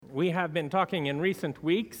We have been talking in recent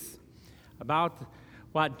weeks about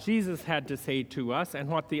what Jesus had to say to us and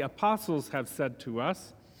what the apostles have said to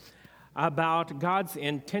us about God's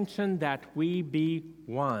intention that we be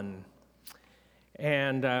one.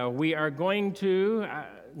 And we are going to,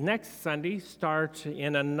 next Sunday, start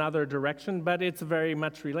in another direction, but it's very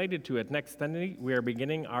much related to it. Next Sunday, we are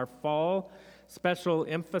beginning our fall special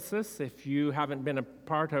emphasis. If you haven't been a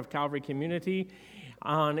part of Calvary Community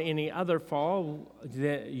on any other fall,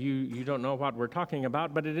 you don't know what we're talking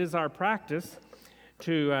about, but it is our practice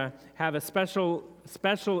to have a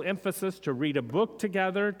special emphasis to read a book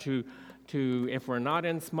together, to if we're not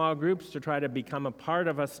in small groups, to try to become a part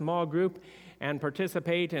of a small group and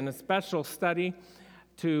participate in a special study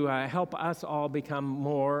to help us all become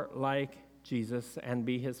more like Jesus and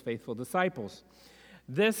be his faithful disciples.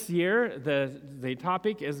 This year, the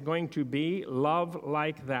topic is going to be Love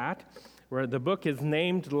Like That, where the book is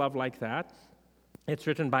named Love Like That. It's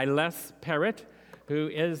written by Les Parrott, who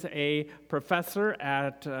is a professor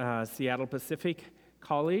at Seattle Pacific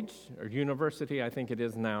College, or University, I think it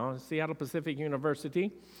is now, Seattle Pacific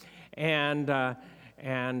University. And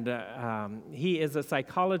he is a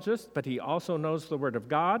psychologist, but he also knows the Word of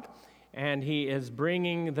God, and he is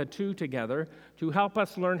bringing the two together to help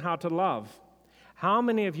us learn how to love. How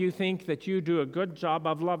many of you think that you do a good job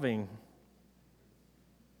of loving?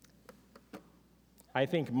 I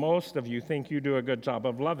think most of you think you do a good job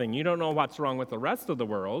of loving. You don't know what's wrong with the rest of the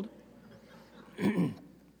world.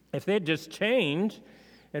 If they'd just change,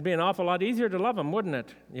 it'd be an awful lot easier to love them, wouldn't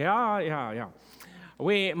it? Yeah.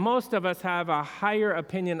 Most of us have a higher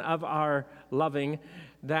opinion of our loving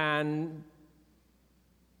than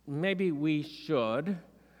maybe we should,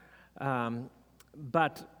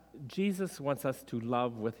 but Jesus wants us to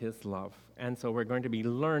love with his love, and so we're going to be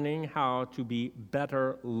learning how to be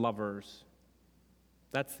better lovers.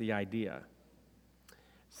 That's the idea.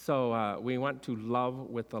 So we want to love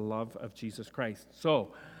with the love of Jesus Christ.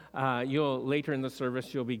 So later in the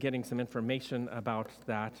service, you'll be getting some information about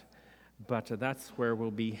that, but that's where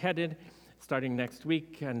we'll be headed starting next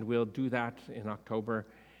week, and we'll do that in October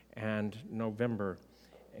and November.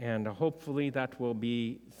 And hopefully that will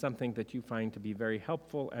be something that you find to be very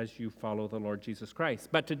helpful as you follow the Lord Jesus Christ.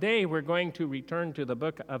 But today we're going to return to the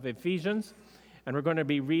book of Ephesians, and we're going to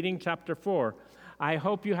be reading chapter 4. I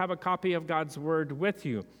hope you have a copy of God's Word with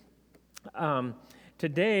you.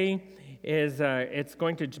 Today it's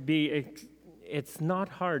going to be, it's not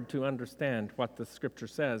hard to understand what the Scripture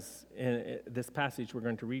says in this passage we're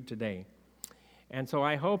going to read today. And so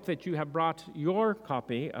I hope that you have brought your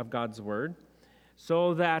copy of God's Word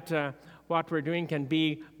so that what we're doing can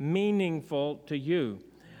be meaningful to you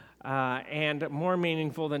and more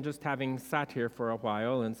meaningful than just having sat here for a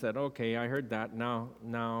while and said, okay, I heard that, now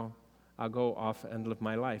I'll go off and live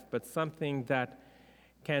my life, but something that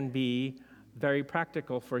can be very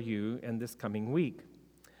practical for you in this coming week.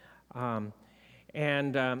 If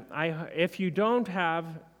you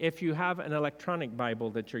have an electronic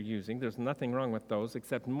Bible that you're using, there's nothing wrong with those,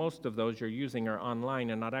 except most of those you're using are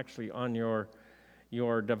online and not actually on your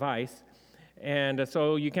device, and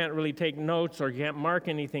so you can't really take notes or you can't mark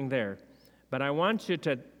anything there. But I want you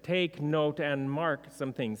to take note and mark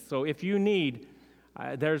some things. So if you need,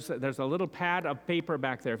 there's a little pad of paper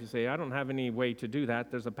back there. If you say, I don't have any way to do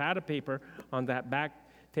that, there's a pad of paper on that back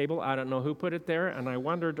table. I don't know who put it there, and I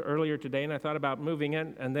wondered earlier today, and I thought about moving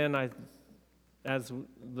it, and then as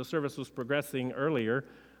the service was progressing earlier,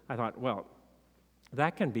 I thought, well,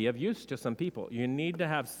 that can be of use to some people. You need to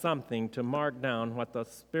have something to mark down what the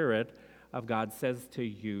Spirit of God says to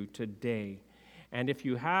you today. And if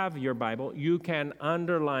you have your Bible, you can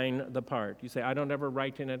underline the part. You say, I don't ever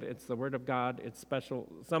write in it. It's the Word of God. It's special.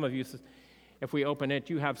 Some of you, if we open it,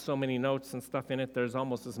 you have so many notes and stuff in it. There's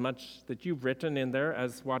almost as much that you've written in there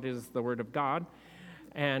as what is the Word of God.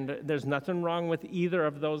 And there's nothing wrong with either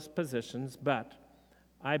of those positions. But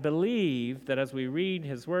I believe that as we read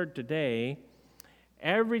His Word today,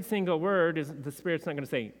 every single word is, the Spirit's not going to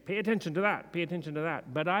say, pay attention to that, pay attention to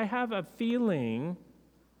that. But I have a feeling,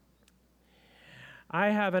 I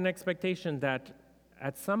have an expectation that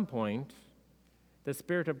at some point, the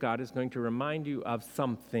Spirit of God is going to remind you of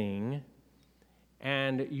something,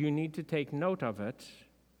 and you need to take note of it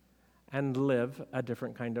and live a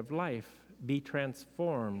different kind of life. Be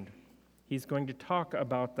transformed. He's going to talk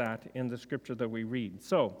about that in the Scripture that we read.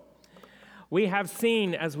 So, we have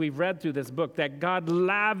seen, as we've read through this book, that God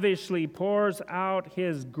lavishly pours out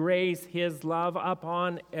His grace, His love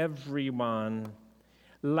upon everyone.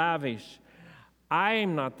 Lavish.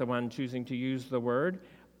 I'm not the one choosing to use the word.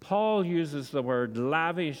 Paul uses the word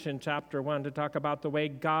lavish in chapter 1 to talk about the way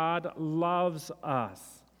God loves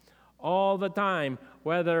us. all the time,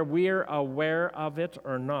 whether we're aware of it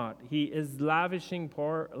or not. He is lavishly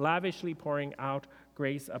pouring out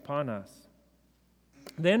grace upon us.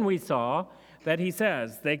 Then we saw that he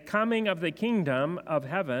says, the coming of the kingdom of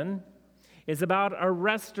heaven is about a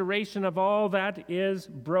restoration of all that is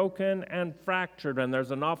broken and fractured. And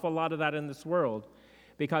there's an awful lot of that in this world.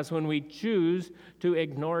 Because when we choose to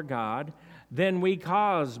ignore God, then we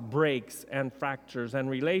cause breaks and fractures, and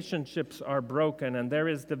relationships are broken, and there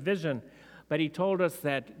is division. But he told us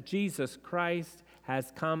that Jesus Christ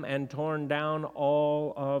has come and torn down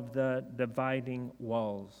all of the dividing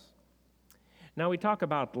walls. Now, we talk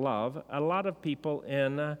about love. A lot of people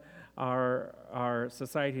in our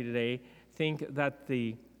society today think that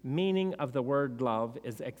the meaning of the word love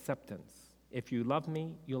is acceptance. If you love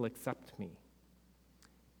me, you'll accept me.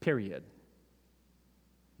 Period.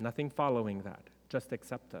 Nothing following that. Just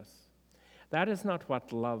accept us. That is not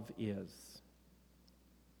what love is.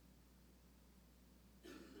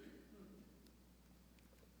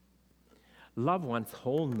 Love wants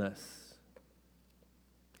wholeness.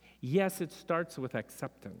 Yes, it starts with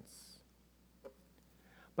acceptance.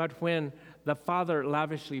 But when the Father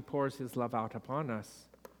lavishly pours his love out upon us,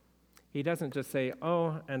 he doesn't just say,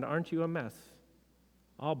 oh, and aren't you a mess?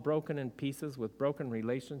 All broken in pieces with broken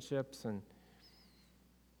relationships and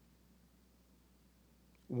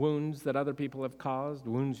wounds that other people have caused,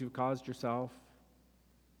 wounds you've caused yourself.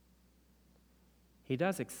 He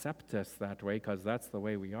does accept us that way because that's the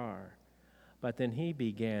way we are. But then he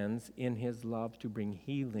begins in his love to bring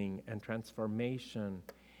healing and transformation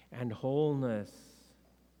and wholeness.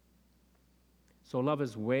 So love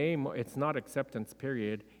is way more, it's not acceptance,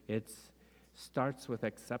 period. It starts with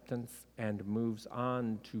acceptance and moves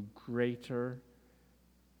on to greater,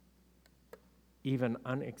 even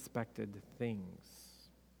unexpected things.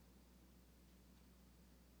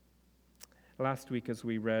 Last week, as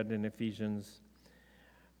we read in Ephesians,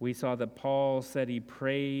 we saw that Paul said he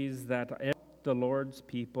prays that the Lord's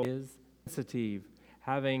people is sensitive,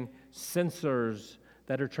 having sensors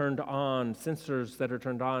that are turned on,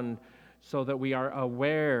 so that we are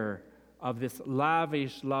aware of this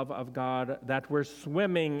lavish love of God that we're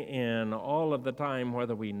swimming in all of the time,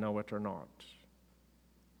 whether we know it or not.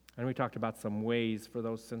 And we talked about some ways for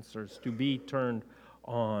those sensors to be turned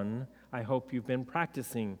on. I hope you've been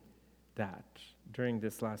practicing that during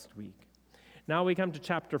this last week. Now we come to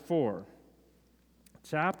chapter 4.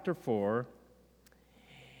 Chapter 4,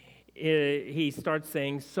 he starts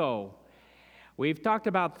saying, so, we've talked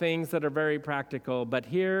about things that are very practical, but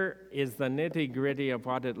here is the nitty-gritty of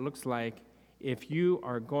what it looks like if you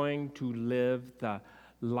are going to live the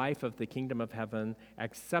life of the kingdom of heaven,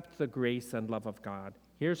 accept the grace and love of God.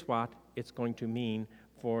 Here's what it's going to mean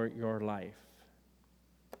for your life.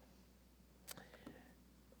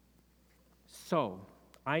 So,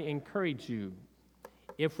 I encourage you,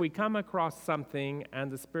 if we come across something and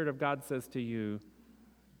the Spirit of God says to you,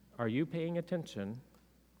 are you paying attention?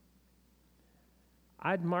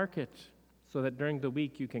 I'd mark it so that during the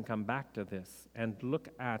week you can come back to this and look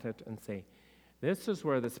at it and say, this is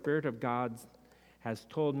where the Spirit of God has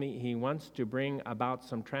told me he wants to bring about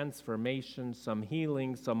some transformation, some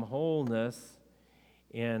healing, some wholeness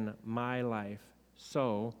in my life.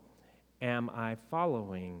 So, am I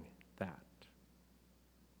following that?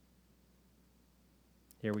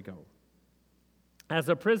 Here we go. As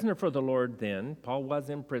a prisoner for the Lord then, Paul was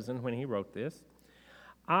in prison when he wrote this,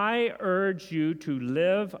 I urge you to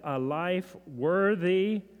live a life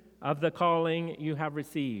worthy of the calling you have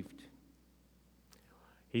received.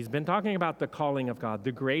 He's been talking about the calling of God,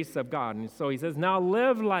 the grace of God. And so he says, now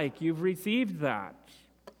live like you've received that.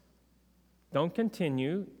 Don't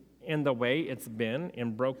continue in the way it's been,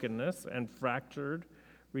 in brokenness and fractured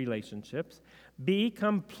relationships. Be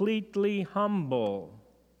completely humble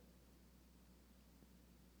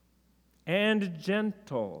and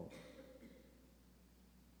gentle.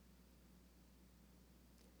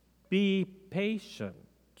 Be patient,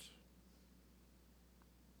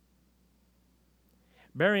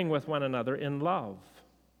 bearing with one another in love.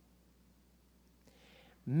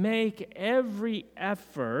 Make every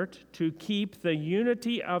effort to keep the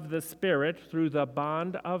unity of the Spirit through the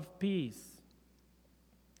bond of peace.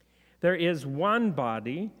 There is one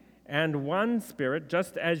body and one Spirit,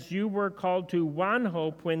 just as you were called to one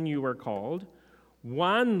hope when you were called,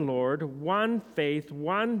 one Lord, one faith,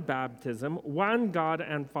 one baptism, one God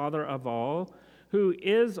and Father of all, who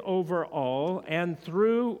is over all and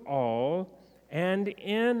through all and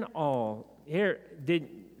in all. Here, did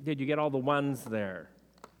you get all the ones there?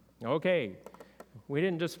 Okay. We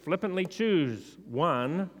didn't just flippantly choose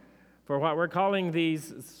one for what we're calling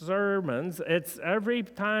these sermons. It's every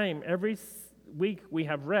time, week we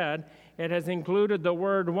have read, it has included the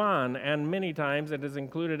word one, and many times it has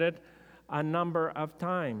included it a number of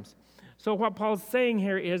times. So what Paul's saying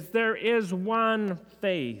here is there is one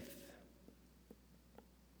faith.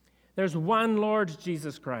 There's one Lord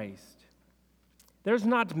Jesus Christ. There's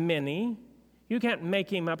not many. You can't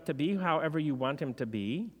make him up to be however you want him to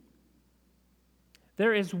be.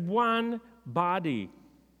 There is one body.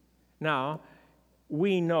 Now,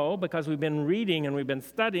 we know, because we've been reading and we've been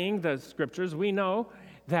studying the scriptures, we know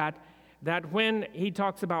that when he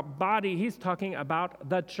talks about body, he's talking about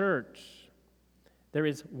the church. There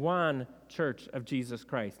is one church of Jesus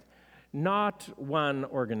Christ, not one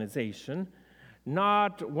organization,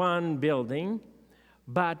 not one building,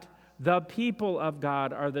 but the people of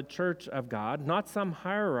God are the church of God, not some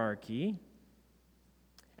hierarchy,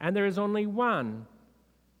 and there is only one.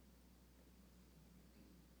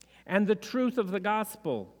 And the truth of the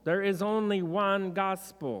gospel, there is only one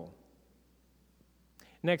gospel.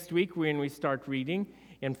 Next week, when we start reading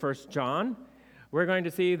in 1 John, we're going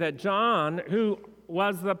to see that John, who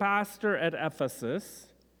was the pastor at Ephesus,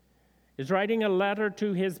 is writing a letter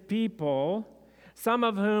to his people, some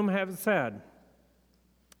of whom have said,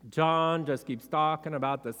 John just keeps talking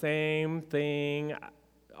about the same thing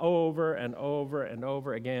over and over and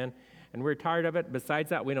over again, and we're tired of it. Besides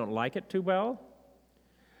that, we don't like it too well.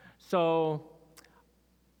 So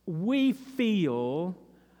we feel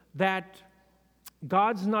that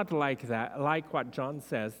God's not like that, like what John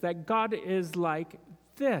says, that God is like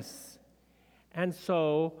this. And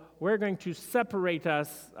so we're going to separate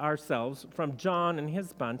ourselves from John and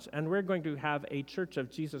his bunch, and we're going to have a church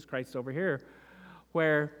of Jesus Christ over here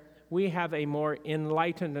where we have a more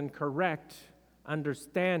enlightened and correct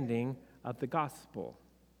understanding of the gospel.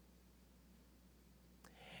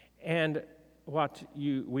 And what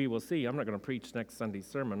we will see, I'm not going to preach next Sunday's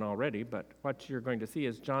sermon already, but what you're going to see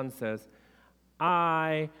is John says,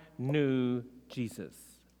 I knew Jesus.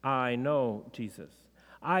 I know Jesus.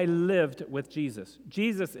 I lived with Jesus.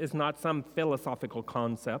 Jesus is not some philosophical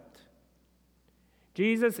concept.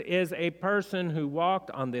 Jesus is a person who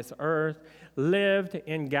walked on this earth, lived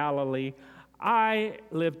in Galilee. I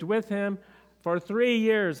lived with him. For 3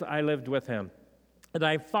 years I lived with him. And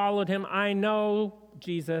I followed him. I know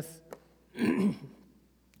Jesus.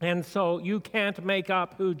 And so you can't make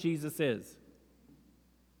up who Jesus is.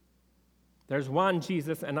 There's one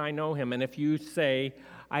Jesus, and I know him. And if you say,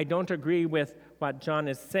 I don't agree with what John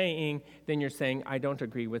is saying, then you're saying, I don't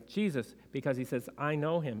agree with Jesus, because he says, I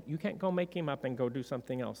know him. You can't go make him up and go do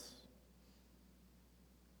something else.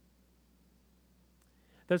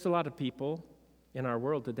 There's a lot of people in our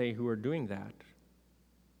world today who are doing that.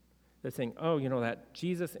 They're saying, oh, you know, that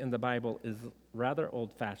Jesus in the Bible is rather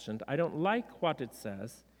old-fashioned. I don't like what it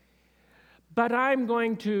says, but I'm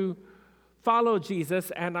going to follow Jesus,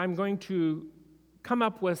 and I'm going to come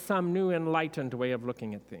up with some new enlightened way of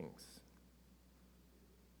looking at things.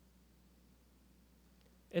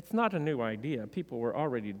 It's not a new idea. People were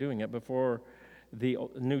already doing it before the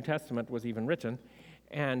New Testament was even written,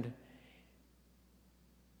 and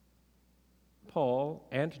Paul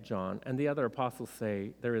and John and the other apostles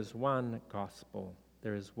say, there is one gospel,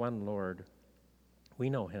 there is one Lord. We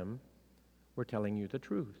know him. We're telling you the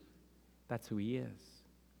truth. That's who he is.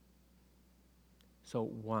 So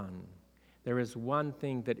one. There is one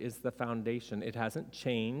thing that is the foundation. It hasn't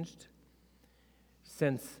changed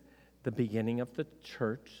since the beginning of the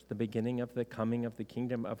church, the beginning of the coming of the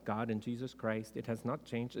kingdom of God in Jesus Christ. It has not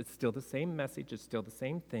changed. It's still the same message. It's still the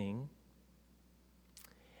same thing.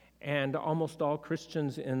 And almost all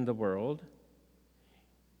Christians in the world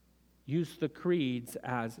use the creeds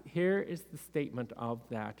as, here is the statement of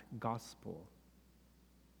that gospel.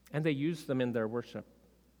 And they use them in their worship.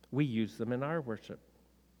 We use them in our worship.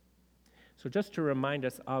 So just to remind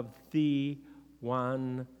us of the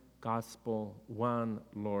one gospel, one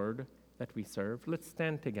Lord that we serve, let's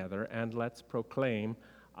stand together and let's proclaim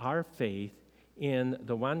our faith in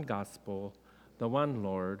the one gospel, the one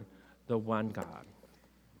Lord, the one God.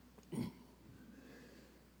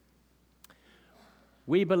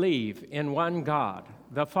 We believe in one God,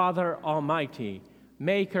 the Father Almighty,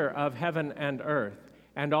 maker of heaven and earth,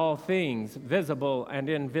 and all things visible and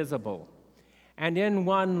invisible, and in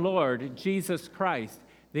one Lord, Jesus Christ,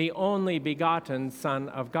 the only begotten Son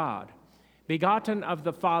of God, begotten of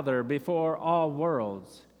the Father before all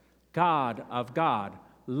worlds, God of God,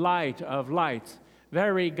 light of lights,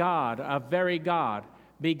 very God of very God,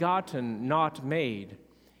 begotten, not made,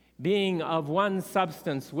 being of one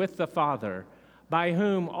substance with the Father, by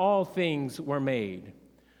whom all things were made,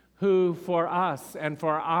 who for us and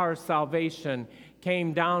for our salvation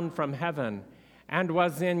came down from heaven and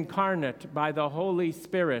was incarnate by the Holy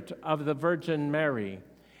Spirit of the Virgin Mary,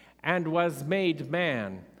 and was made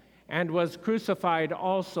man, and was crucified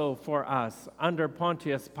also for us under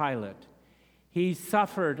Pontius Pilate. He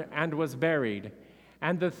suffered and was buried,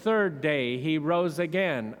 and the third day he rose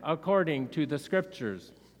again according to the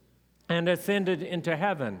Scriptures, and ascended into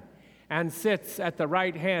heaven, and sits at the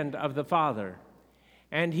right hand of the Father.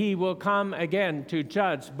 And he will come again to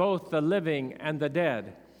judge both the living and the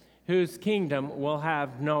dead, whose kingdom will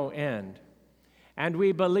have no end. And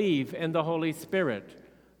we believe in the Holy Spirit,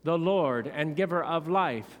 the Lord and giver of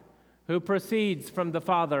life, who proceeds from the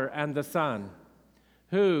Father and the Son,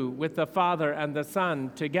 who with the Father and the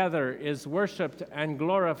Son together is worshiped and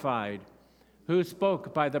glorified, who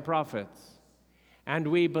spoke by the prophets. And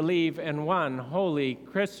we believe in one holy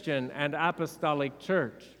Christian and apostolic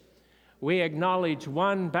church. We acknowledge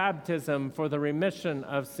one baptism for the remission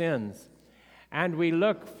of sins, and we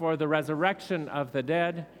look for the resurrection of the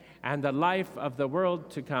dead and the life of the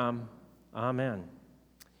world to come. Amen.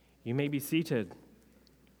 You may be seated.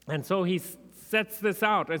 And so he sets this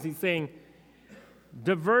out as he's saying,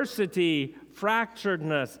 diversity,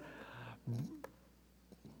 fracturedness,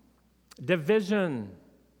 division,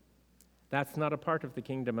 that's not a part of the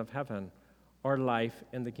kingdom of heaven or life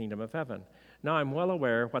in the kingdom of heaven. Now, I'm well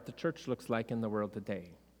aware what the church looks like in the world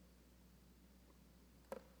today.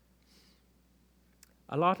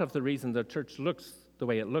 A lot of the reason the church looks the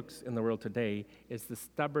way it looks in the world today is the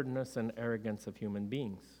stubbornness and arrogance of human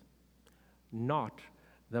beings, not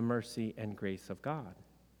the mercy and grace of God.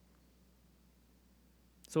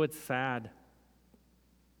 So it's sad.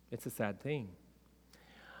 It's a sad thing.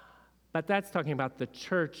 But that's talking about the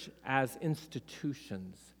church as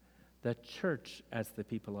institutions. The church as the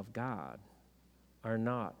people of God are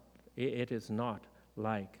not. It is not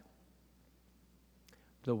like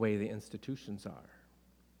the way the institutions are.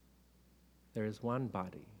 There is one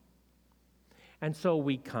body. And so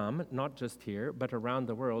we come, not just here, but around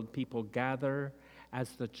the world, people gather as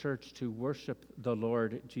the church to worship the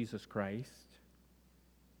Lord Jesus Christ.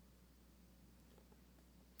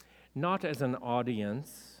 Not as an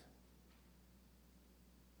audience,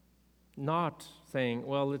 not saying,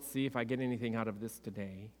 well, let's see if I get anything out of this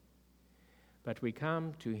today. But we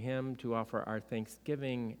come to him to offer our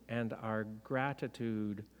thanksgiving and our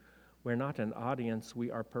gratitude. We're not an audience, we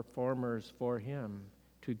are performers for him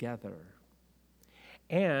together.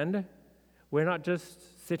 And we're not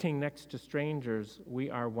just sitting next to strangers, we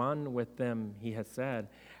are one with them, he has said.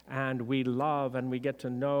 And we love and we get to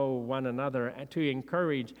know one another and to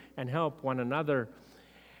encourage and help one another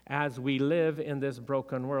as we live in this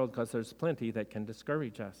broken world, because there's plenty that can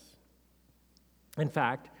discourage us. In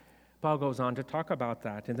fact, Paul goes on to talk about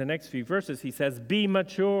that. In the next few verses, he says, be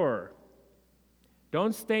mature.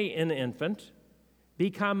 Don't stay an infant.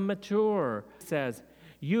 Become mature. He says,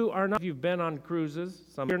 you've been on cruises.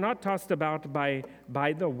 You're not tossed about by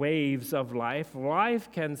the waves of life.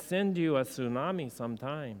 Life can send you a tsunami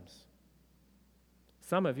sometimes.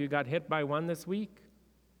 Some of you got hit by one this week.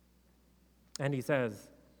 And he says,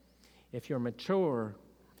 if you're mature,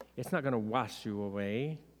 it's not going to wash you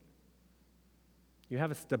away. You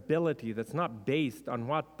have a stability that's not based on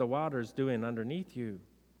what the water's doing underneath you.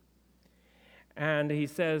 And he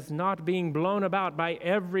says, not being blown about by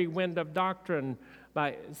every wind of doctrine,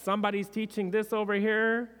 by somebody's teaching this over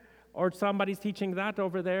here, or somebody's teaching that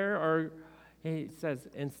over there, or he says,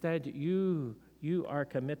 instead, you are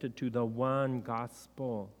committed to the one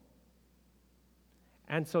gospel.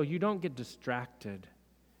 And so you don't get distracted.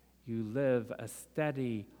 You live a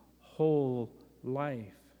steady, whole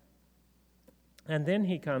life. And then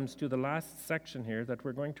he comes to the last section here that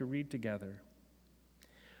we're going to read together,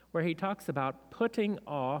 where he talks about putting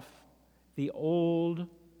off the old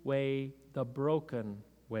way, the broken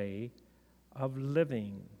way of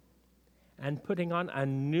living, and putting on a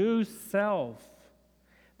new self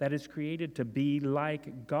that is created to be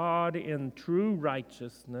like God in true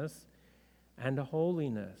righteousness and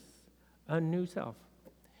holiness. A new self.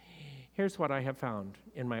 Here's what I have found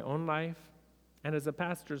in my own life, and as a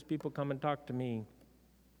pastor, as people come and talk to me,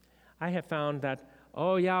 I have found that,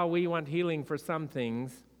 oh yeah, we want healing for some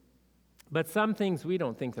things, but some things we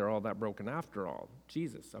don't think they're all that broken after all.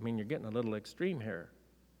 Jesus, I mean, you're getting a little extreme here.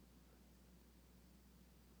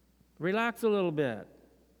 Relax a little bit.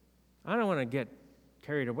 I don't want to get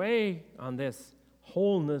carried away on this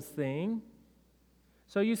wholeness thing.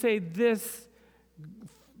 So you say this,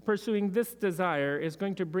 pursuing this desire is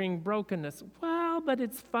going to bring brokenness. Well, but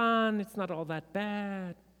it's fun. It's not all that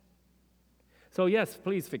bad. So yes,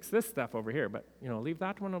 please fix this stuff over here, but, leave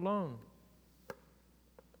that one alone.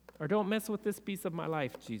 Or don't mess with this piece of my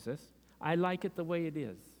life, Jesus. I like it the way it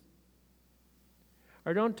is.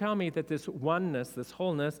 Or don't tell me that this oneness, this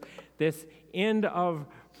wholeness, this end of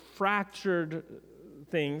fractured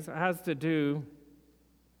things has to do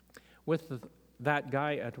with that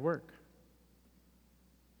guy at work.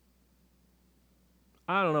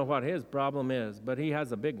 I don't know what his problem is, but he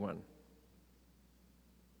has a big one.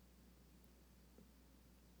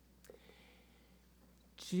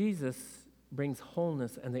 Jesus brings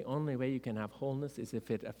wholeness, and the only way you can have wholeness is if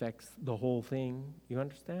it affects the whole thing. You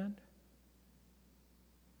understand?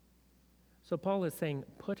 So Paul is saying,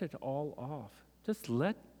 put it all off. Just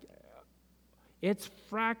it's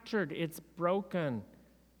fractured, it's broken.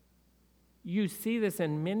 You see this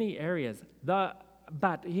in many areas.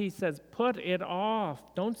 But he says, put it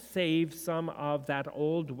off. Don't save some of that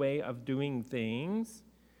old way of doing things.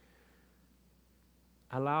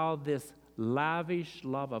 Allow this lavish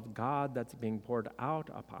love of God that's being poured out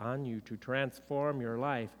upon you to transform your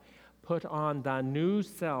life. Put on the new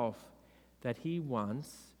self that he wants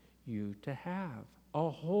you to have. A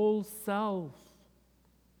whole self.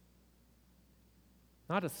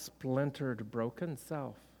 Not a splintered, broken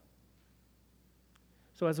self.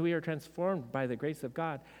 So as we are transformed by the grace of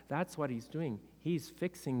God, that's what he's doing. He's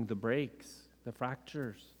fixing the breaks, the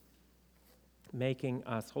fractures, making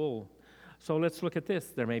us whole. So let's look at this.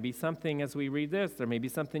 There may be something as we read this. There may be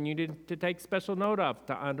something you need to take special note of,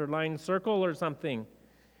 to underline, circle or something,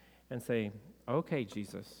 and say, okay,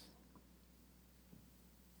 Jesus,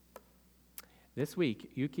 this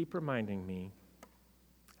week you keep reminding me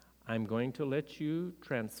I'm going to let you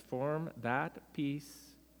transform that piece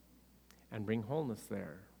and bring wholeness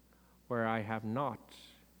there where I have not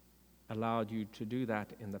allowed you to do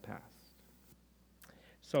that in the past.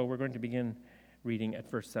 So we're going to begin reading at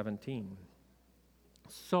verse 17.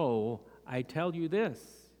 So I tell you this,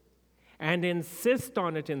 and insist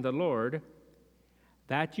on it in the Lord,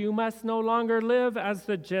 that you must no longer live as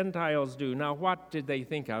the Gentiles do. Now, what did they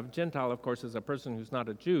think of? Gentile, of course, is a person who's not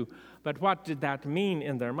a Jew. But what did that mean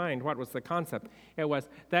in their mind? What was the concept? It was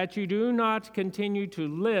that you do not continue to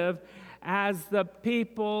live as the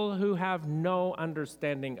people who have no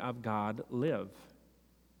understanding of God live.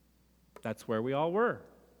 That's where we all were.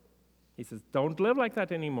 He says, don't live like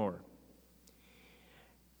that anymore.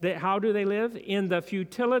 How do they live? In the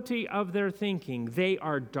futility of their thinking. They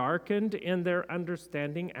are darkened in their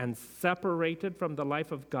understanding and separated from the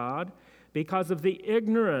life of God because of the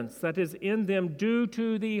ignorance that is in them due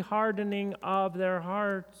to the hardening of their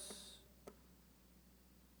hearts.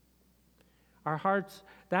 Our hearts,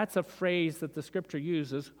 that's a phrase that the Scripture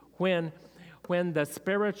uses when the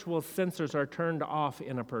spiritual sensors are turned off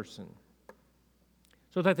in a person,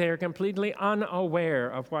 so that they are completely unaware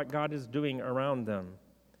of what God is doing around them.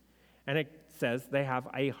 And it says they have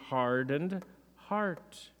a hardened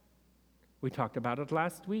heart. We talked about it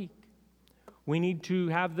last week. We need to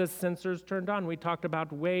have the sensors turned on. We talked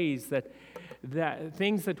about ways that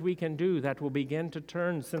things that we can do that will begin to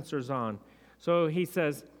turn sensors on. So he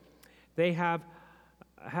says they have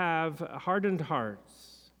hardened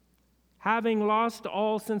hearts. Having lost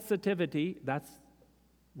all sensitivity, that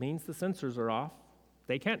means the sensors are off.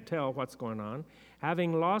 They can't tell what's going on.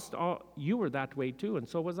 Having lost all, you were that way too, and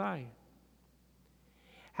so was I.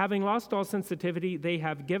 Having lost all sensitivity, they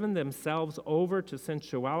have given themselves over to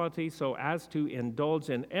sensuality so as to indulge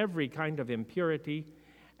in every kind of impurity,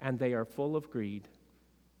 and they are full of greed.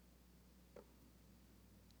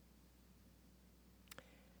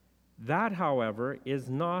 That, however, is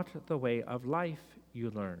not the way of life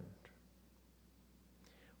you learned.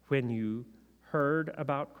 When you heard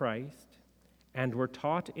about Christ and were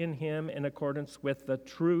taught in him in accordance with the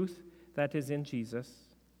truth that is in Jesus,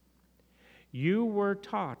 you were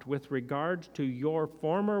taught with regard to your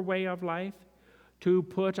former way of life to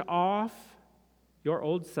put off your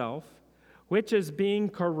old self, which is being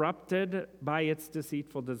corrupted by its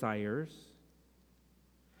deceitful desires,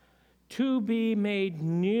 to be made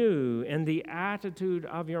new in the attitude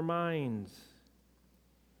of your minds,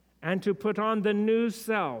 and to put on the new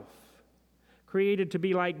self, created to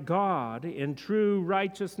be like God in true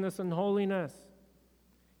righteousness and holiness.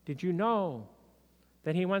 Did you know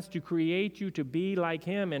that he wants to create you to be like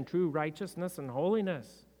him in true righteousness and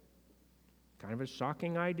holiness? Kind of a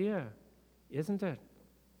shocking idea, isn't it?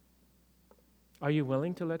 Are you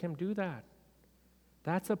willing to let him do that?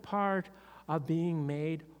 That's a part of being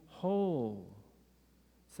made whole.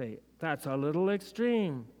 Say, that's a little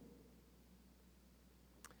extreme.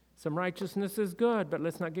 Some righteousness is good, but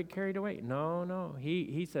let's not get carried away. No.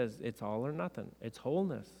 He says it's all or nothing. It's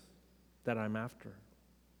wholeness that I'm after.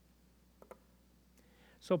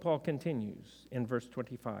 So Paul continues in verse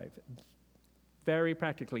 25, very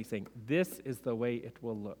practically saying, this is the way it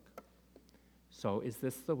will look. So is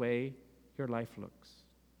this the way your life looks?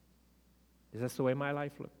 Is this the way my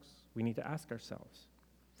life looks? We need to ask ourselves.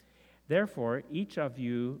 Therefore, each of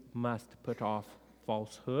you must put off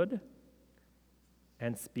falsehood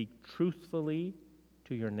and speak truthfully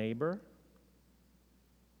to your neighbor.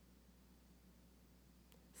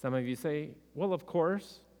 Some of you say, well, of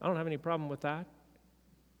course, I don't have any problem with that.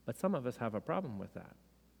 But some of us have a problem with that,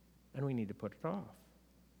 and we need to put it off.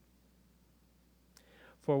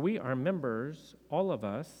 For we are members, all of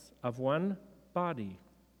us, of one body.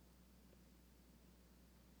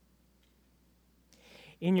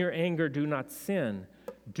 In your anger, do not sin.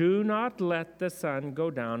 Do not let the sun go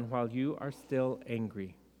down while you are still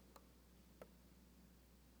angry.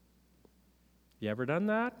 You ever done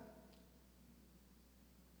that?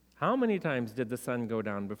 How many times did the sun go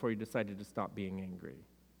down before you decided to stop being angry?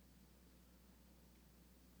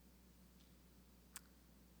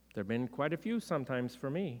 There have been quite a few sometimes for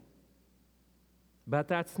me. But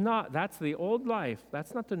that's the old life.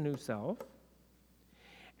 That's not the new self.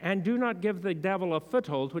 And do not give the devil a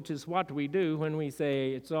foothold, which is what we do when we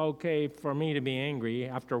say it's okay for me to be angry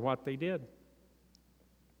after what they did.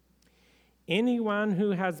 Anyone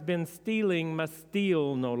who has been stealing must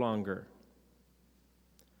steal no longer,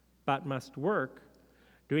 but must work,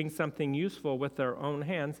 doing something useful with their own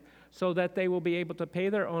hands, so that they will be able to pay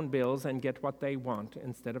their own bills and get what they want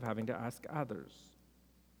instead of having to ask others.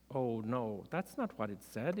 Oh, no, that's not what it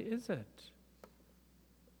said, is it?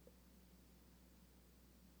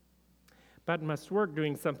 But must work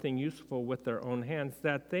doing something useful with their own hands,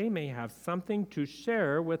 that they may have something to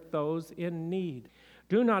share with those in need.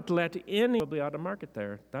 Do not let any be out of market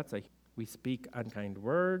there. We speak unkind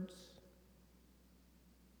words.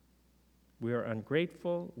 We are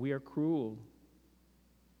ungrateful. We are cruel.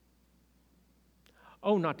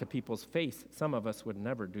 Oh, not to people's face. Some of us would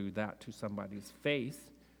never do that to somebody's face,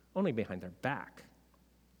 only behind their back.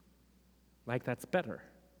 Like that's better.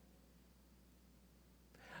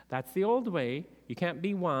 That's the old way. You can't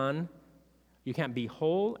be one. You can't be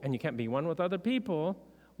whole, and you can't be one with other people.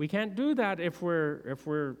 We can't do that if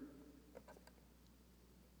we're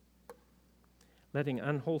letting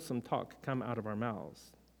unwholesome talk come out of our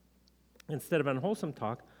mouths. Instead of unwholesome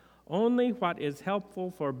talk, only what is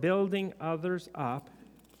helpful for building others up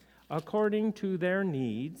according to their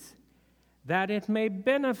needs, that it may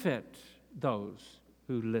benefit those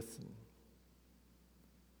who listen.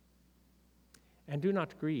 And do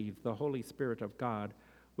not grieve the Holy Spirit of God,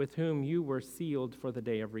 with whom you were sealed for the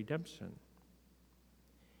day of redemption.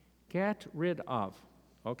 Get rid of.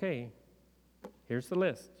 Okay, here's the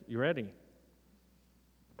list. You ready?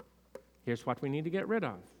 Here's what we need to get rid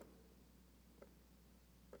of.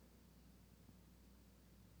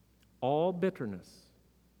 All bitterness,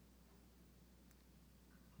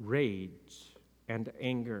 rage and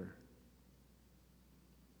anger,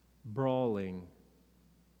 brawling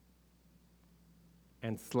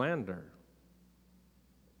and slander,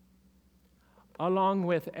 along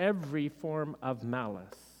with every form of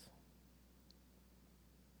malice.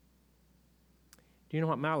 Do you know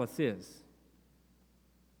what malice is?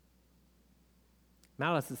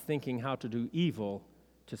 Malice is thinking how to do evil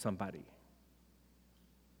to somebody.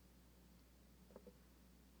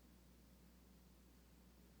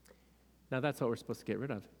 Now, that's what we're supposed to get rid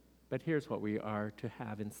of. But here's what we are to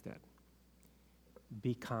have instead.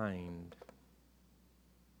 Be kind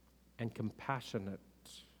and compassionate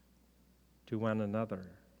to one another,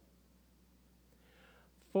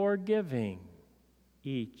 forgiving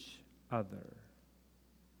each other,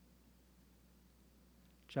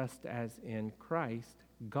 just as in Christ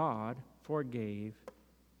God forgave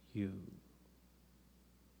you.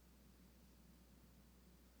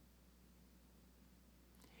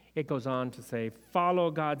 It goes on to say,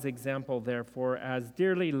 follow God's example, therefore, as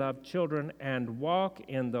dearly loved children, and walk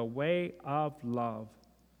in the way of love,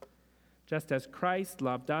 just as Christ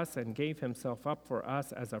loved us and gave himself up for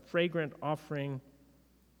us as a fragrant offering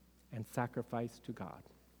and sacrifice to God.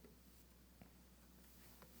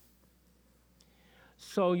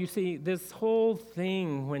 So you see, this whole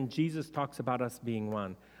thing, when Jesus talks about us being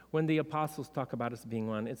one, when the apostles talk about us being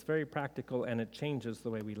one, it's very practical and it changes the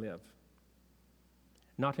way we live.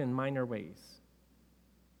 Not in minor ways.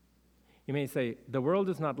 You may say, the world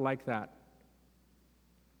is not like that.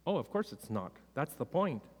 Oh, of course it's not. That's the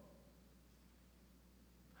point.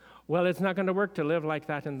 Well, it's not going to work to live like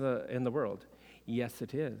that in the world. Yes,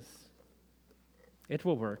 it is. It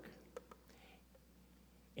will work.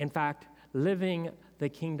 In fact, living the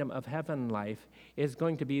kingdom of heaven life is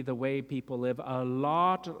going to be the way people live a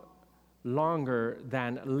lot longer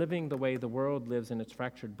than living the way the world lives in its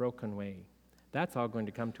fractured, broken way. That's all going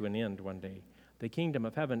to come to an end one day. The kingdom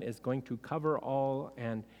of heaven is going to cover all,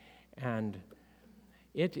 and And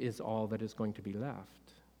it is all that is going to be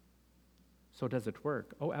left. So does it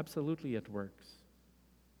work? Oh, absolutely it works.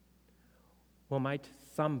 Well, might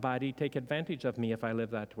somebody take advantage of me if I live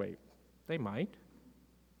that way? They might.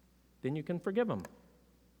 Then you can forgive them,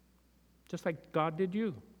 just like God did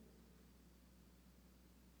you.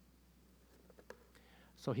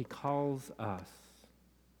 So he calls us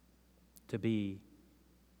to be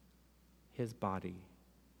his body,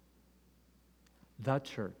 the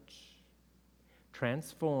church,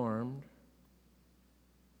 transformed,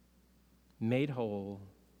 made whole,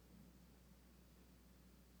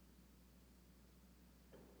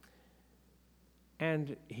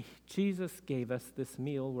 and Jesus gave us this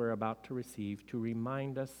meal we're about to receive to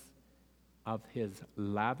remind us of his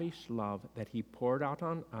lavish love that he poured out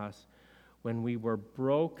on us when we were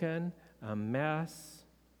broken, a mess,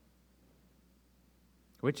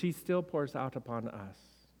 which he still pours out upon us.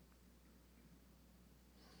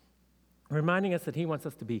 Reminding us that he wants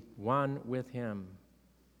us to be one with him,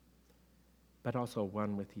 but also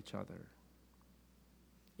one with each other.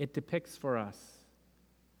 It depicts for us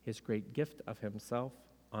his great gift of himself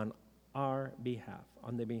on our behalf,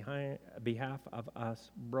 on the behalf of us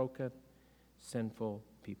broken, sinful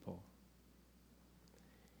people.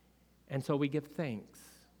 And so we give thanks.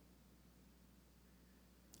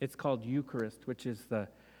 It's called Eucharist, which is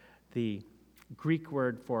the Greek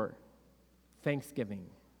word for thanksgiving.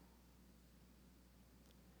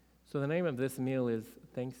 So the name of this meal is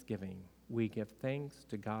Thanksgiving. We give thanks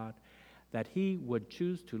to God that he would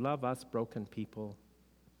choose to love us broken people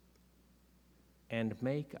and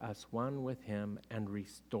make us one with him and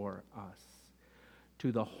restore us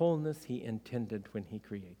to the wholeness he intended when he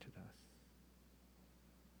created us.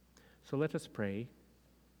 So let us pray.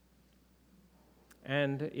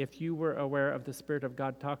 And if you were aware of the Spirit of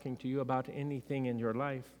God talking to you about anything in your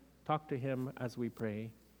life, talk to him as we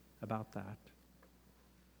pray about that.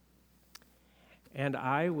 And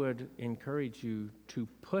I would encourage you to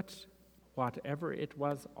put whatever it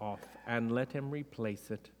was off and let him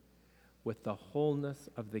replace it with the wholeness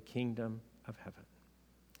of the kingdom of heaven.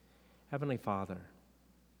 Heavenly Father,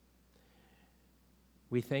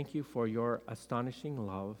 we thank you for your astonishing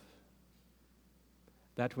love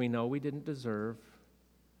that we know we didn't deserve,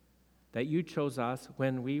 that you chose us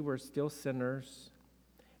when we were still sinners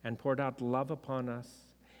and poured out love upon us,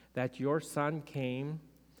 that your Son came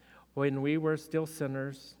when we were still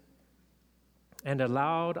sinners and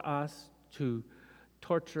allowed us to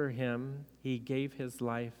torture him. He gave his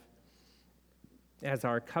life as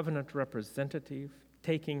our covenant representative,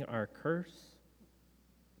 taking our curse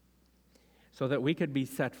so that we could be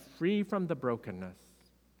set free from the brokenness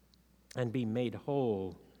and be made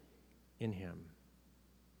whole in him.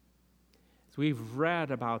 As we've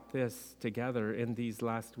read about this together in these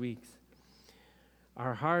last weeks,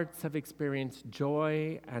 our hearts have experienced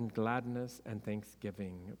joy and gladness and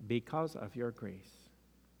thanksgiving because of your grace.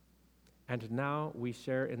 And now we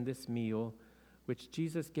share in this meal which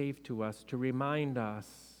Jesus gave to us to remind us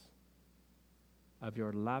of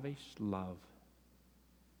your lavish love.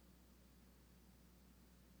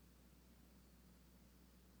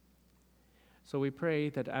 So we pray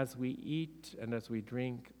that as we eat and as we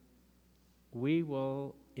drink, we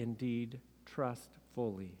will indeed trust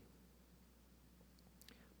fully,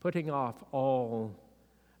 putting off all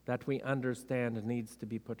that we understand needs to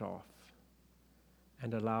be put off,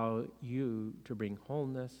 and allow you to bring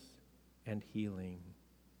wholeness and healing.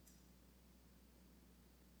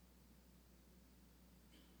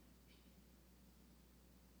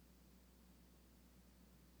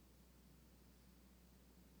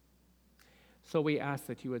 So we ask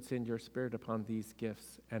that you would send your Spirit upon these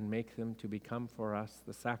gifts and make them to become for us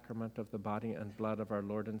the sacrament of the body and blood of our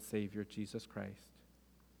Lord and Savior, Jesus Christ,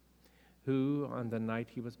 who, on the night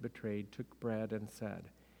he was betrayed, took bread and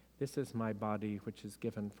said, "This is my body which is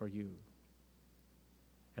given for you."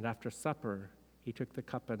 And after supper, he took the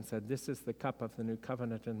cup and said, "This is the cup of the new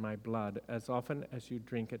covenant in my blood. As often as you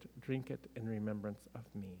drink it in remembrance of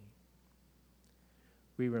me."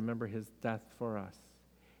 We remember his death for us,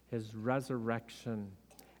 his resurrection,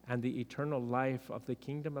 and the eternal life of the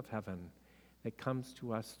kingdom of heaven that comes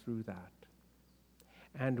to us through that.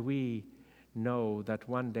 And we know that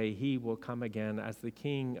one day he will come again as the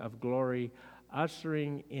King of glory,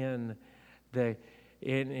 ushering in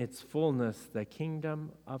its fullness the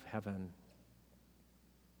kingdom of heaven.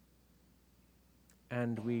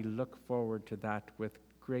 And we look forward to that with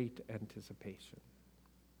great anticipation.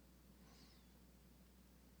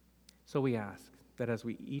 So we ask that as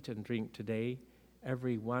we eat and drink today,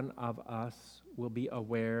 every one of us will be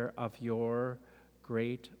aware of your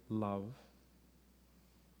great love.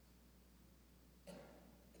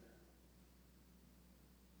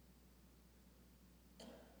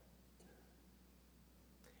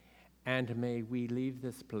 And may we leave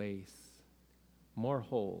this place more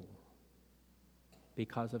whole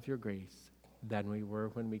because of your grace than we were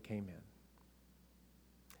when we came in.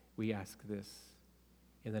 We ask this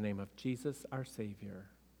in the name of Jesus, our Savior.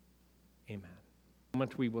 Amen. In a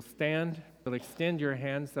moment we will stand. We'll extend your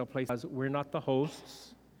hands. They'll place us. We're not the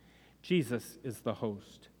hosts. Jesus is the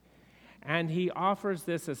host. And he offers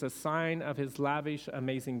this as a sign of his lavish,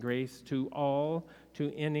 amazing grace to all,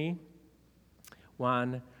 to any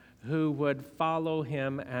one who would follow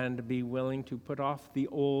him and be willing to put off the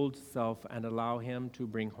old self and allow him to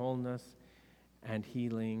bring wholeness and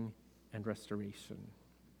healing and restoration.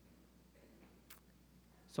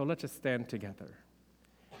 So let us stand together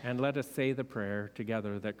and let us say the prayer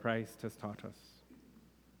together that Christ has taught us.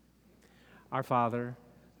 Our Father,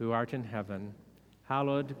 who art in heaven,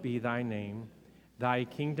 hallowed be thy name. Thy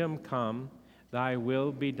kingdom come, thy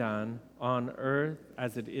will be done on earth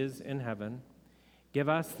as it is in heaven. Give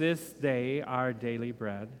us this day our daily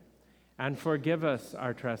bread, and forgive us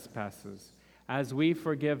our trespasses, as we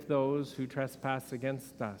forgive those who trespass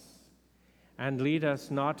against us. And lead us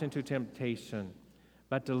not into temptation,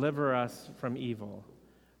 but deliver us from evil.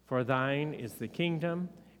 For thine is the kingdom,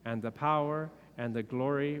 and the power, and the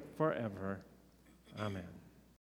glory forever. Amen.